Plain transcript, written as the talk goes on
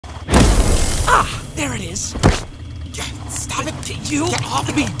There it is. Stop it! You Get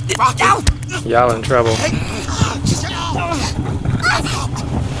off me! Rocky! Y'all in trouble. Excuse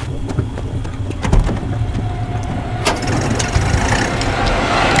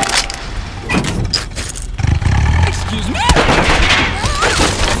me?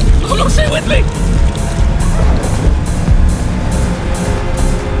 Oh, no, stay with me!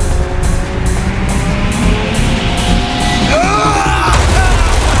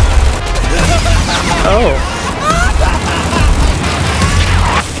 Oh.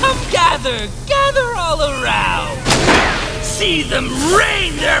 Come gather all around. See them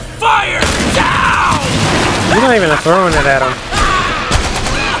rain their fire down! You're not even throwing it at him.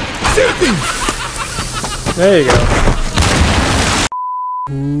 There you go.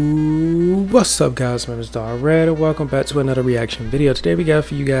 What's up, guys? My name is Red, and welcome back to another reaction video. Today we got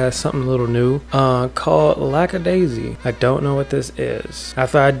for you guys something a little new called LACKADAISY. I don't know what this is.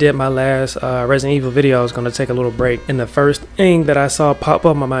 After I did my last Resident Evil video, I was going to take a little break, and the first thing that I saw pop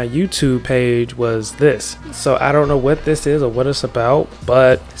up on my YouTube page was this. So I don't know what this is or what it's about,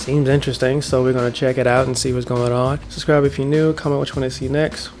 but it seems interesting, so we're going to check it out and see what's going on. Subscribe if you're new, comment what you want to see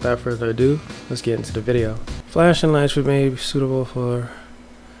next. Without further ado, let's get into the video. Flashing lights would maybe be suitable for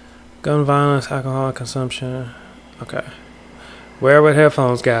gun violence, alcohol consumption. Okay. Wear with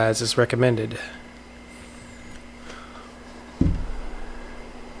headphones, guys. It's recommended.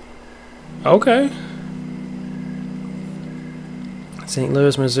 Okay. St.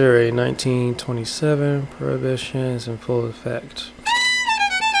 Louis, Missouri, 1927. Prohibition is in full effect.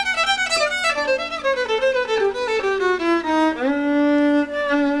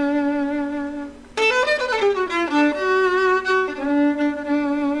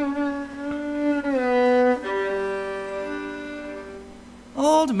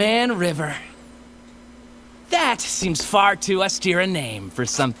 Old Man River. That seems far too austere a name for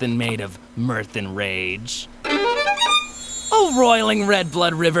something made of mirth and rage. Oh, roiling red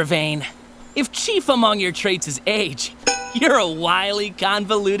blood river vein, if chief among your traits is age, you're a wily,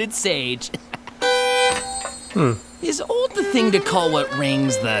 convoluted sage. Is old the thing to call what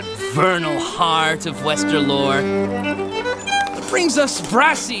rings the vernal heart of Western lore? It brings us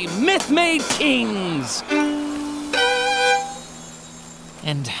brassy, myth-made kings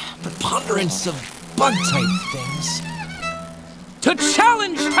and preponderance of bug-type things to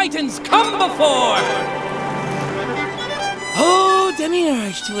challenge titans come before. Oh,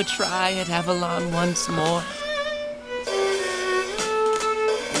 demiurge to a try at Avalon once more.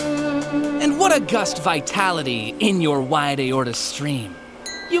 And what august vitality in your wide aorta stream.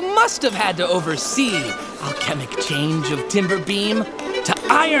 You must have had to oversee alchemic change of timber beam to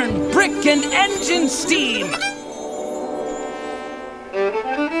iron, brick, and engine steam.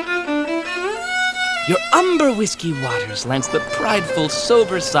 Your umber whiskey waters lends the prideful,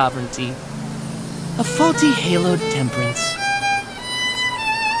 sober sovereignty of faulty haloed temperance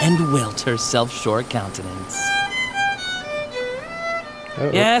and wilt her self-sure countenance.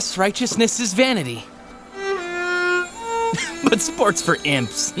 Yes, righteousness is vanity, but sports for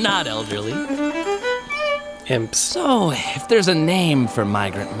imps, not elderly. Imps. So, if there's a name for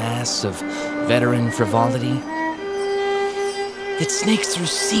migrant mass of veteran frivolity that snakes through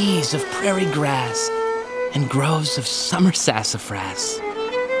seas of prairie grass and groves of summer sassafras,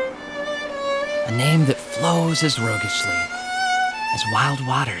 a name that flows as roguishly as wild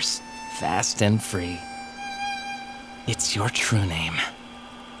waters, fast and free. It's your true name,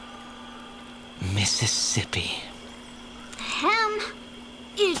 Mississippi.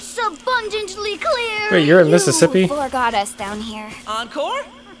 It's abundantly clear. Wait, you're in Mississippi? You forgot us down here. Encore?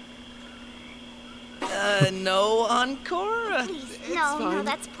 No encore? Please, no,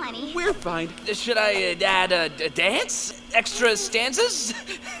 that's plenty. We're fine. Should I add a dance? Extra stanzas?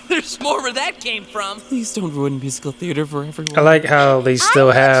 There's more where that came from. Please don't ruin musical theater for everyone. I like how they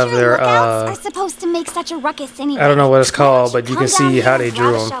still have sure their lookouts are supposed to make such a ruckus anyway. I don't know what it's called, but you can Come down see here how and they grab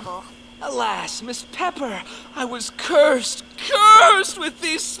drew a them. shovel. Alas, Miss Pepper, I was cursed with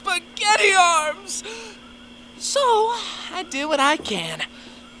these spaghetti arms. So, I do what I can.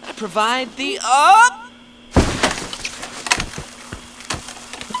 I provide the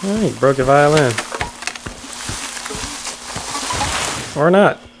Oh, you broke your violin. Or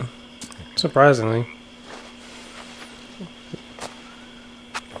not. Surprisingly.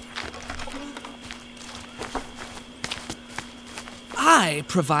 I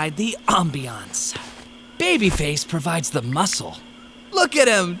provide the ambiance. Babyface provides the muscle. Look at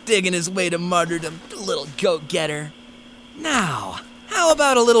him digging his way to martyrdom, the little go-getter. Now, how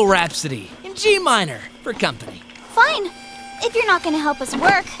about a little rhapsody in G minor for company? Fine. If you're not going to help us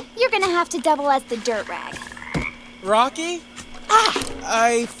work, you're going to have to double as the dirt rag. Rocky? Ah,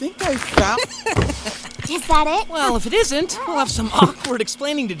 I think I found... Is that it? Well, if it isn't, we'll have some awkward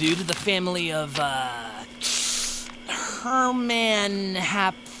explaining to do to the family of, Herman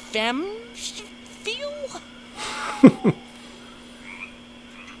Hapfemfeel?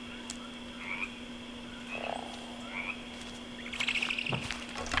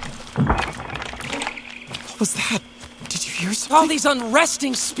 What was that? Did you hear something? All these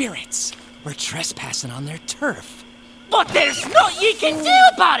unresting spirits were trespassing on their turf. But there's naught ye can do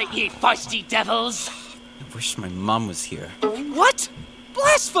about it, ye feisty devils! I wish my mom was here. What?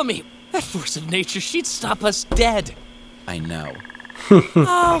 Blasphemy! That force of nature, she'd stop us dead. I know.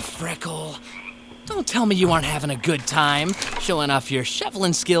 Oh, Freckle. Don't tell me you aren't having a good time showing off your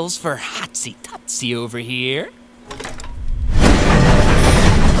shoveling skills for Hotsy-Totsy over here.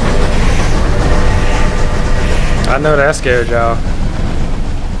 I know that scared y'all.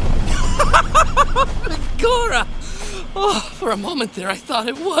 Cora! Oh, for a moment there, I thought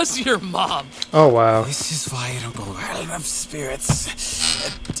it was your mom. Oh, wow. This is why I don't go around of spirits.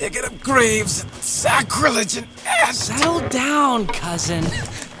 Digging up graves and sacrilege and ass. Settle down, cousin.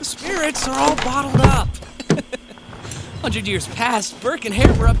 The spirits are all bottled up. 100 years past, Burke and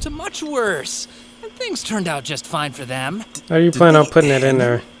Hare were up to much worse. And things turned out just fine for them. How do you plan on putting it in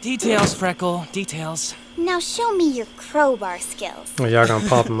there? Details, Freckle, details. Now show me your crowbar skills. Oh, y'all gonna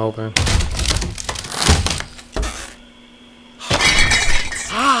pop them open.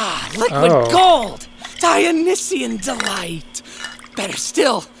 Ah, liquid gold! Dionysian delight! Better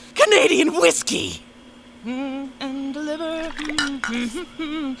still, Canadian whiskey! And liver.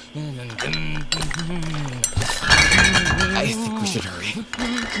 I think we should hurry.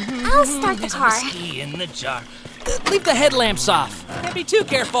 I'll start the There's car. whiskey in the jar. Leave the headlamps off. Can't be too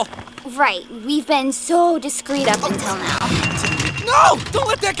careful. Right, we've been so discreet up until now. No! Don't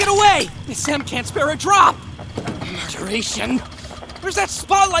let that get away! Miss M can't spare a drop! Murderation! Where's that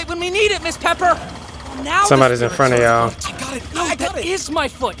spotlight when we need it, Miss Pepper? Now Somebody's in front of y'all. I got it. No, I got that it. is my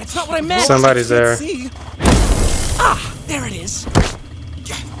foot. That's not what I meant. Somebody's there. See? Ah, there it is.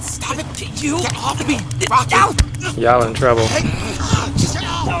 Stop it. You Get off me. Rocky. Ow! Y'all in trouble.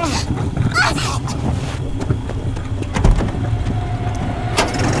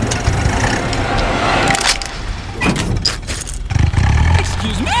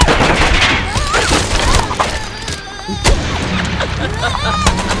 Excuse me?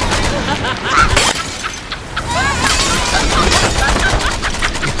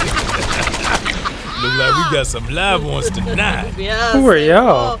 Look like we got some live ones tonight. Who are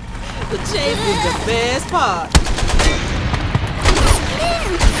y'all? The chase is the best part.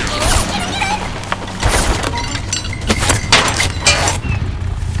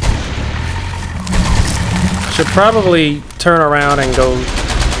 Should probably turn around and go.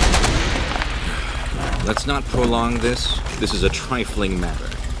 Let's not prolong this. This is a trifling matter.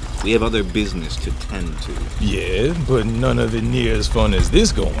 We have other business to tend to. Yeah, but none of it near as fun as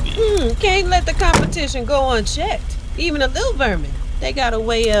this gonna be. Can't let the competition go unchecked. Even a little vermin. They got a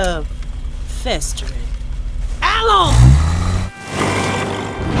way of festering. Alon!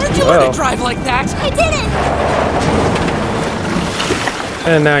 Where'd you learn to drive like that? I didn't!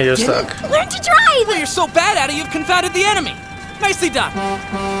 And now you're stuck. Learn to drive! Well, you're so bad at it, you've confounded the enemy. Nicely done.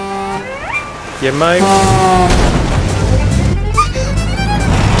 You might.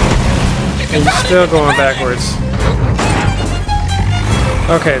 And you're still going backwards.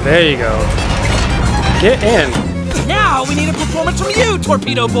 Okay, there you go. Get in. Now we need a performance from you,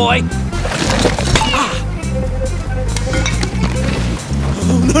 torpedo boy.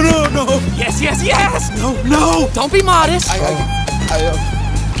 No. Yes, yes, yes. No. Don't be modest.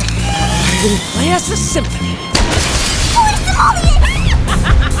 Play us a symphony.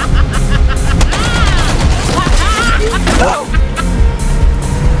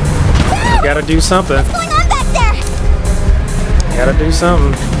 You gotta do something. What's going on back there? You gotta do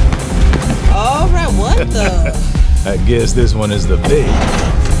something. All right, what the? I guess this one is the big.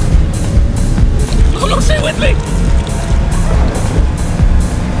 Look, stay with me.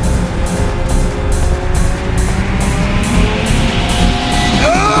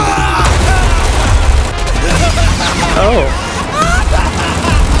 Oh.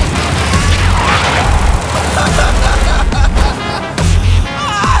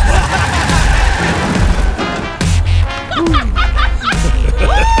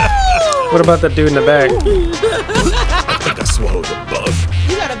 What about that dude in the back? I think I swallowed a bug.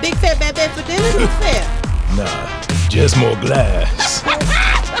 You got a big fat bad bed for dinner? Who's fair? Nah, just more glass.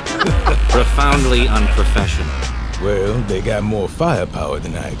 Profoundly unprofessional. Well, they got more firepower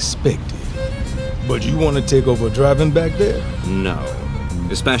than I expected. But you want to take over driving back there? No.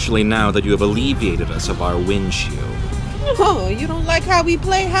 Especially now that you have alleviated us of our windshield. Oh, you don't like how we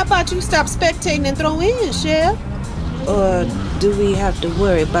play? How about you stop spectating and throw in, Chef? Or do we have to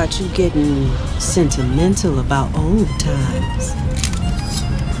worry about you getting sentimental about old times?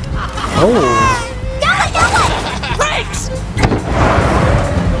 Oh. Brakes!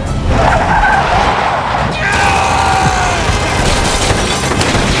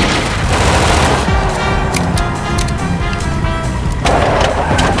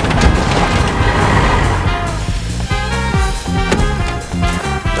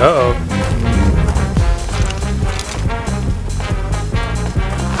 Uh-oh.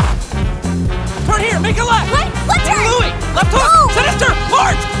 Turn here, make a left! What turn? Louis! Left hook! No! Sinister!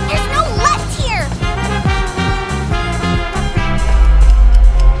 Mart! There's no left here!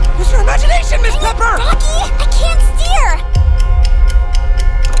 Use your imagination, Miss Pepper! Rocky, I can't steer!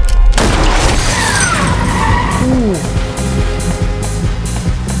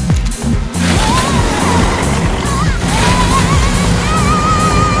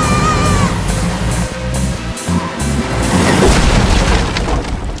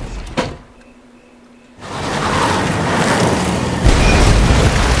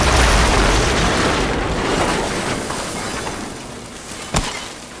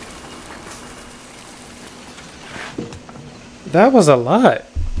 That was a lot.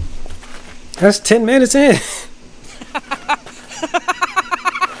 That's 10 minutes in.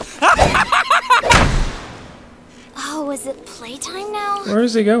 Oh, is it playtime now? Where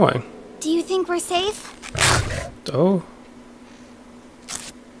is he going? Do you think we're safe? Oh.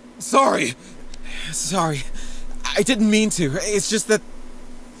 Sorry. I didn't mean to. It's just that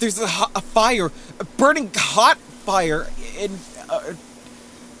there's a fire, a burning hot fire in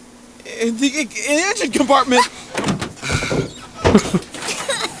the engine compartment. The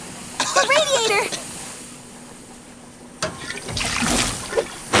radiator!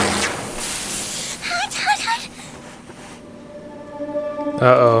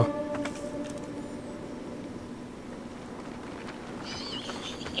 Uh-oh.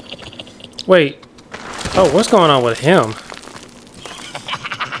 Wait. Oh, what's going on with him?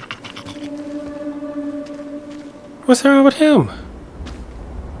 What's wrong with him?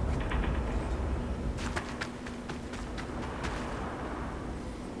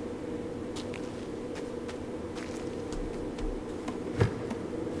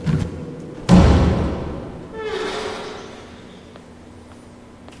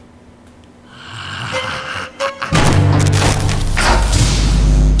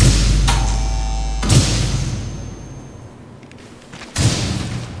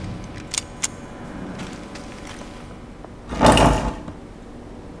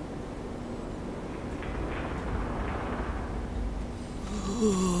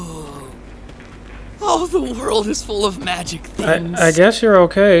 Oh, the world is full of magic things. I guess you're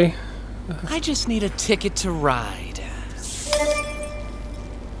okay. I just need a ticket to ride.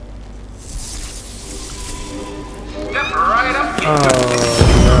 Oh,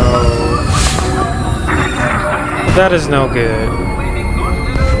 no. That is no good.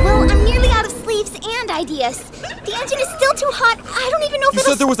 Well, I'm nearly out of sleeves and ideas. The engine is still too hot. I don't even know if You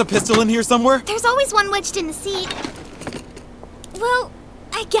it'll... said there was a pistol in here somewhere? There's always one wedged in the seat. Well,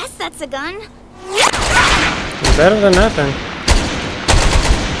 I guess that's a gun. Better than nothing.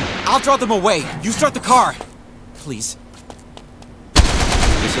 I'll draw them away. You start the car. Please.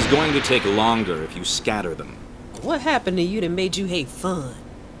 This is going to take longer if you scatter them. What happened to you that made you hate fun?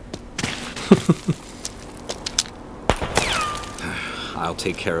 I'll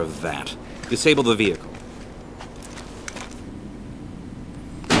take care of that. Disable the vehicle.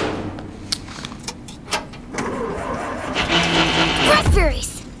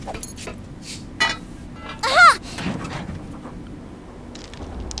 Raspberries! Aha!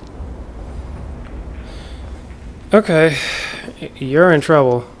 Okay. You're in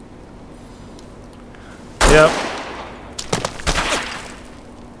trouble. Yep.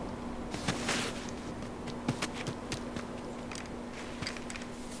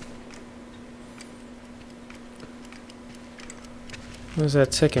 What is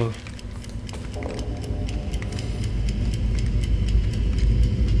that ticking?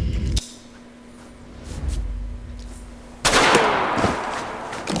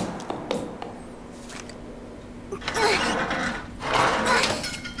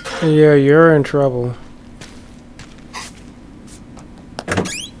 Yeah, you're in trouble.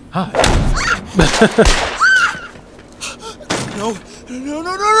 Hi. No, no, no,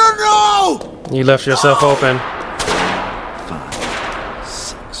 no, no, no! You left yourself open. 5,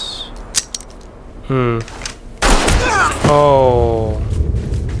 6. Oh.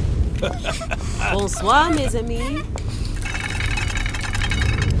 Bonsoir, mes amis.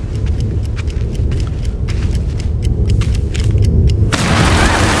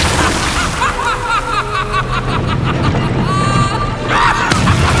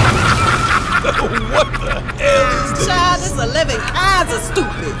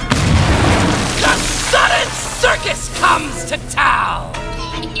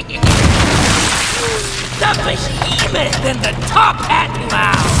 The behemoth and the top hat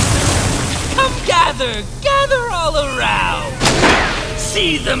clown! Come gather all around!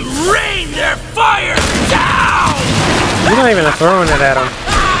 See them rain their fire down! You're not even throwing it at him.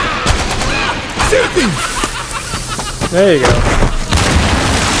 There you go.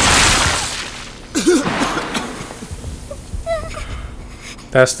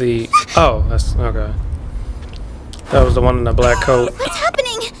 That's the... Oh, that's... Okay. That was the one in the black coat. What's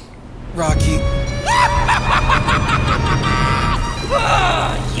happening? Rocky,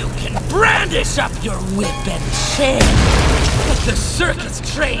 You can brandish up your whip and chain, but the circus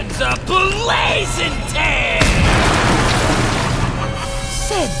train's a blazing tear!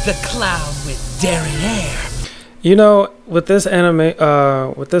 Said the clown with daring air. You know, with this anime,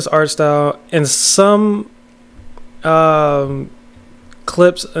 with this art style, and some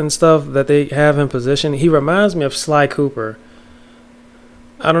clips and stuff that they have in position, he reminds me of Sly Cooper.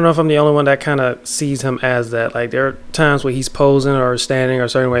 I don't know if I'm the only one that kind of sees him as that. Like, there are times where he's posing or standing or a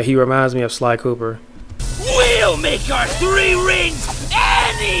certain way. He reminds me of Sly Cooper. We'll make our 3 rings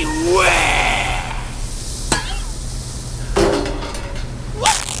anywhere!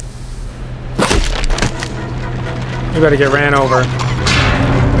 You better get ran over.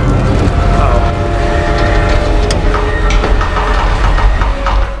 Uh-oh.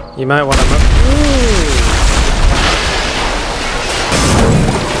 You might want to...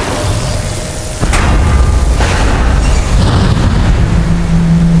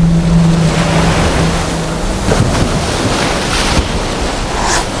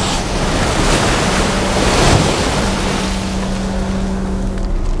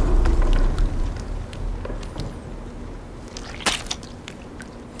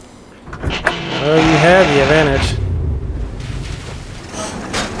 Well, you have the advantage.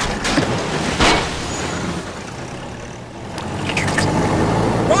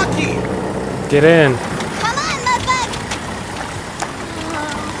 Rocky! Get in. Come on, Mudbug!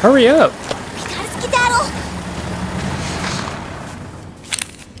 Hurry up. We gotta skedaddle!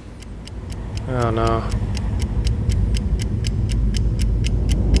 Oh no.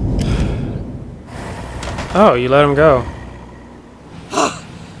 Oh, you let him go.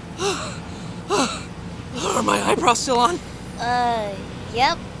 Are my eyebrows still on?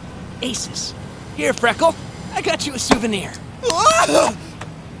 Yep. Aces. Here, Freckle. I got you a souvenir.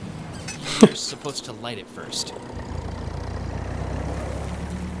 You're supposed to light it first.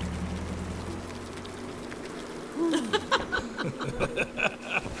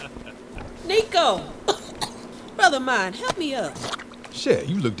 Nico! Brother mine, help me up. Shit,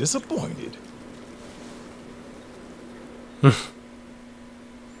 you look disappointed.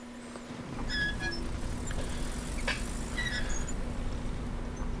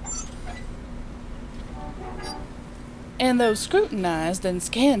 And though scrutinized and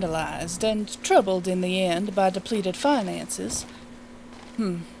scandalized and troubled in the end by depleted finances,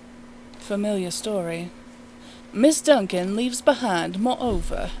 familiar story. Miss Duncan leaves behind,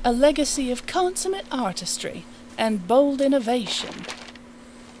 moreover, a legacy of consummate artistry and bold innovation.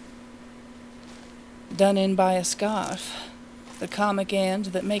 Done in by a scarf. The comic end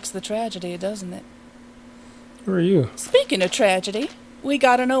that makes the tragedy, doesn't it? Who are you? Speaking of tragedy, we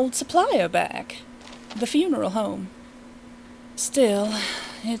got an old supplier back. The funeral home. Still,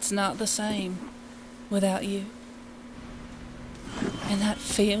 it's not the same without you. And that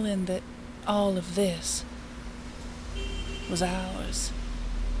feeling that all of this was ours.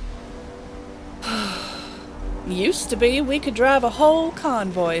 Used to be we could drive a whole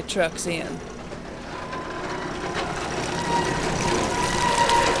convoy of trucks in.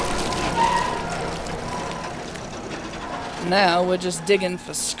 Now we're just digging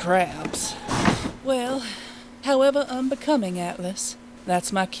for scraps. Well, however unbecoming, Atlas,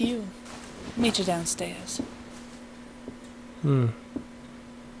 that's my cue. Meet you downstairs.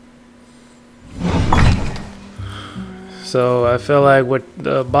 So I feel like what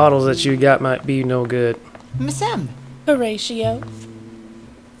the bottles that you got might be no good. Miss M. Horatio.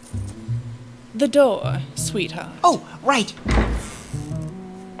 The door, sweetheart. Oh, right.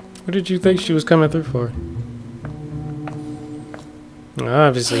 What did you think she was coming through for?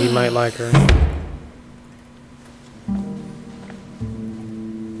 Obviously, he might like her.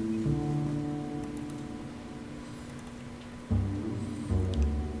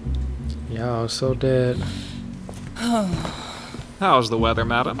 Y'all so dead. How's the weather,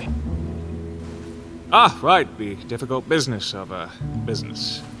 madam? Ah, right, the difficult business of a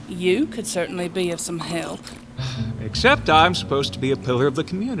business. You could certainly be of some help. Except I'm supposed to be a pillar of the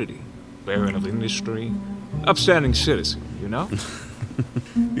community, baron of industry, upstanding citizen, you know?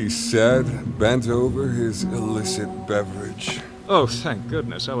 He said, bent over his illicit beverage. Oh, thank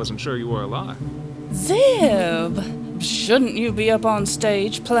goodness. I wasn't sure you were alive. Zib! Shouldn't you be up on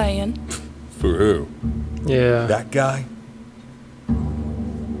stage playing? For who? Yeah. That guy?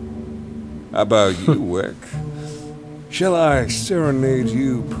 How about you, Wick? Shall I serenade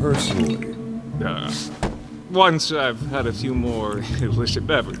you personally? Once I've had a few more illicit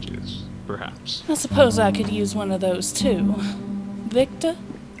beverages, perhaps. I suppose I could use one of those too. Victor?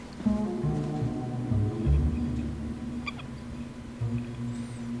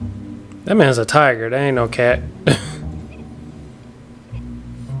 That man's a tiger. That ain't no cat.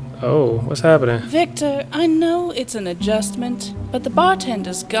 Oh, what's happening? Victor, I know it's an adjustment, but the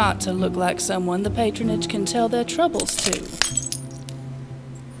bartender's got to look like someone the patronage can tell their troubles to.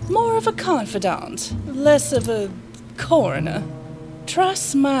 More of a confidant, less of a coroner. Try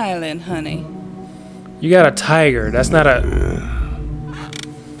smiling, honey. You got a tiger. That's not a...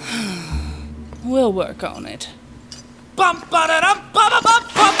 We'll work on it.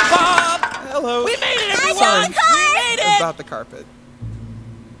 Hello. We made it, everyone! Sorry. We made it! About the carpet.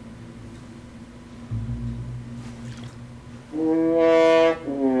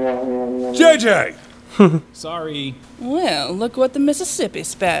 JJ! Sorry. Well, look what the Mississippi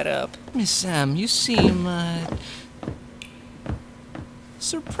spat up. Miss Sam, you seem,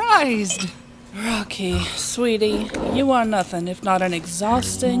 surprised. Rocky, sweetie, you are nothing if not an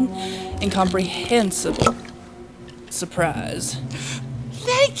exhausting, incomprehensible surprise.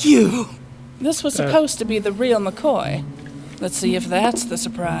 Thank you! This was supposed to be the real McCoy. Let's see if that's the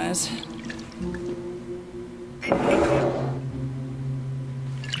surprise.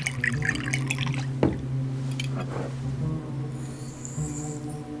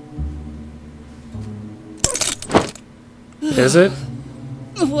 Is it?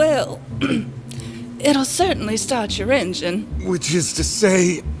 Well, it'll certainly start your engine. Which is to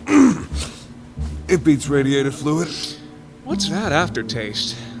say, it beats radiator fluid. What's that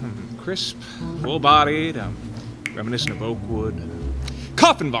aftertaste? Crisp, full-bodied, reminiscent of oak wood.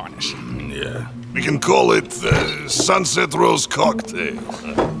 Coffin varnish. Yeah. We can call it Sunset Rose Cocktail.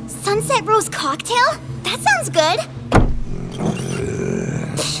 Sunset Rose Cocktail? That sounds good.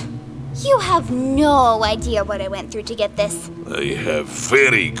 You have no idea what I went through to get this. I have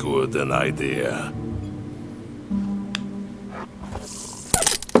very good an idea.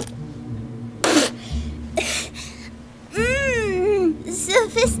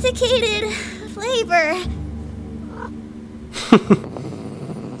 Sophisticated flavor.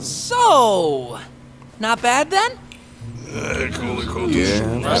 So, not bad then?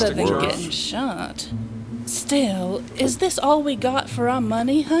 Better than getting shot. Still, is this all we got for our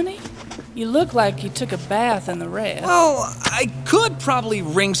money, honey? You look like you took a bath in the red. Well, I could probably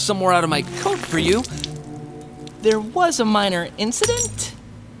wring some more out of my coat for you. There was a minor incident?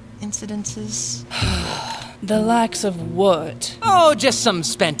 Incidences? The likes of what? Oh, just some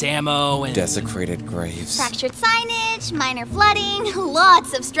spent ammo and... Desecrated graves. Fractured signage, minor flooding,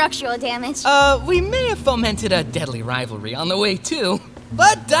 lots of structural damage. We may have fomented a deadly rivalry on the way, too.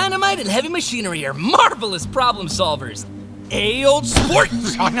 But dynamite and heavy machinery are marvelous problem solvers. Old sport!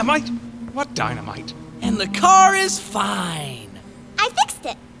 Dynamite? What dynamite? And the car is fine. I fixed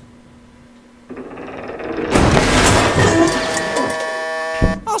it.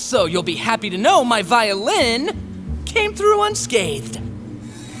 Also, you'll be happy to know my violin came through unscathed.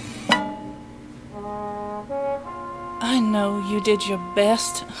 I know you did your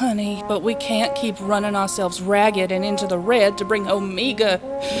best, honey, but we can't keep running ourselves ragged and into the red to bring Omega.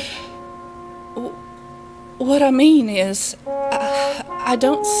 What I mean is, I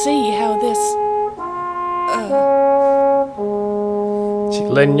don't see how this... She's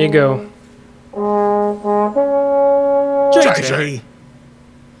letting you go. JJ!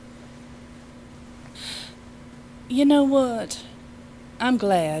 You know what? I'm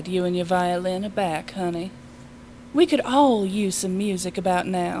glad you and your violin are back, honey. We could all use some music about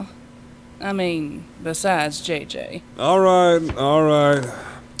now. I mean, besides JJ. All right.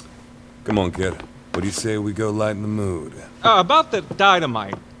 Come on, kid. What do you say we go lighten the mood? About the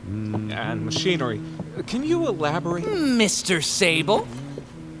dynamite and machinery, can you elaborate? Mr. Sable?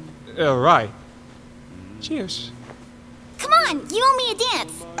 Right. Cheers. Come on, you owe me a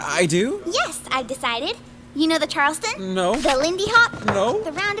dance. I do? Yes, I've decided. You know the Charleston? No. The Lindy Hop? No.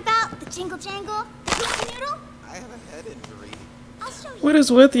 The Roundabout? The Jingle Jangle? The Pizza Noodle? I have a head injury. I'll show you. What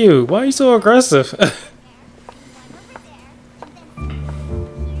is with you? Why are you so aggressive?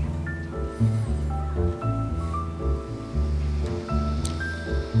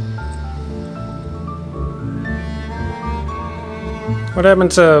 What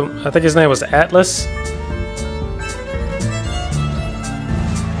happened to, I think his name was Atlas?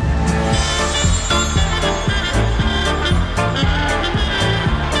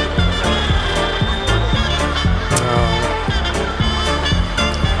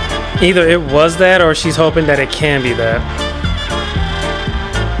 Either it was that or she's hoping that it can be that.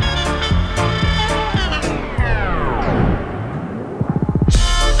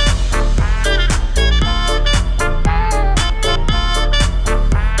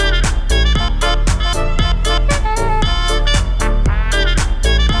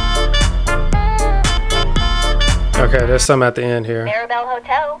 Okay, there's some at the end here. Maribel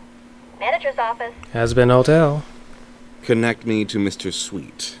Hotel. Manager's office. Has been hotel. Connect me to Mr.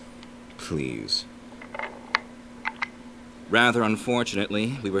 Sweet, please. Rather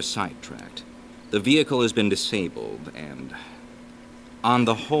unfortunately, we were sidetracked. The vehicle has been disabled, and on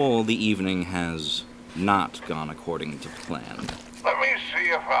the whole, the evening has not gone according to plan. Let me see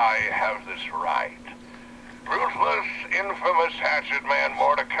if I have this right. Ruthless, infamous hatchet man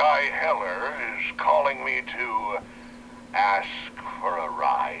Mordecai Heller is calling me to ask for a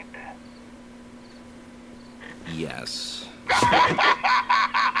ride. Yes.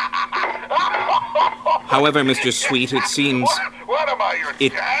 However, Mr. Sweet, it seems... What am I, your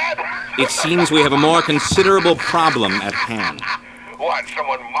dad? It seems we have a more considerable problem at hand. What,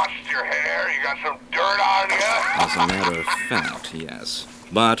 someone mussed your hair? You got some dirt on you? As a matter of fact, yes.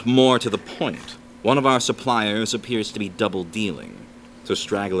 But more to the point, one of our suppliers appears to be double-dealing. To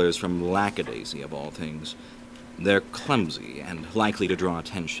stragglers from LACKADAISY, of all things. They're clumsy and likely to draw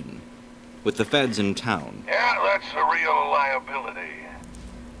attention. With the feds in town... Yeah, that's a real liability.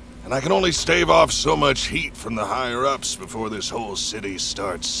 And I can only stave off so much heat from the higher-ups before this whole city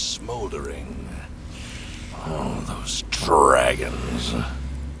starts smoldering. Oh, those dragons.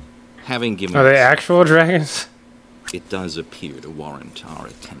 Having given... Are they actual dragons? It does appear to warrant our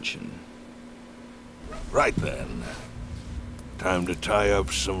attention. Right then. Time to tie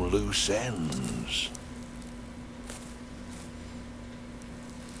up some loose ends.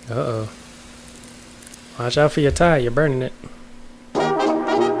 Uh-oh. Watch out for your tie, you're burning it.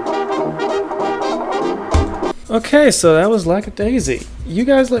 Okay, so that was LACKADAISY. You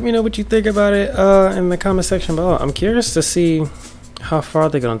guys let me know what you think about it in the comment section below. I'm curious to see how far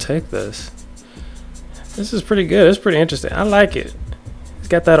they're gonna take this. This is pretty good. It's pretty interesting. I like it. It's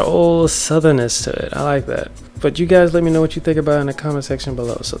got that old southernness to it. I like that. But you guys let me know what you think about it in the comment section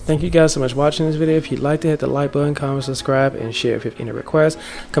below. So thank you guys so much for watching this video. If you'd like to hit the like button, comment, subscribe, and share if you have any requests.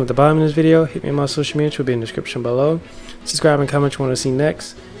 Come at the bottom of this video. Hit me on my social media, which will be in the description below. Subscribe and comment what you want to see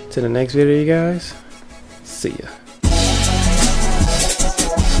next. To the next video, you guys. See ya.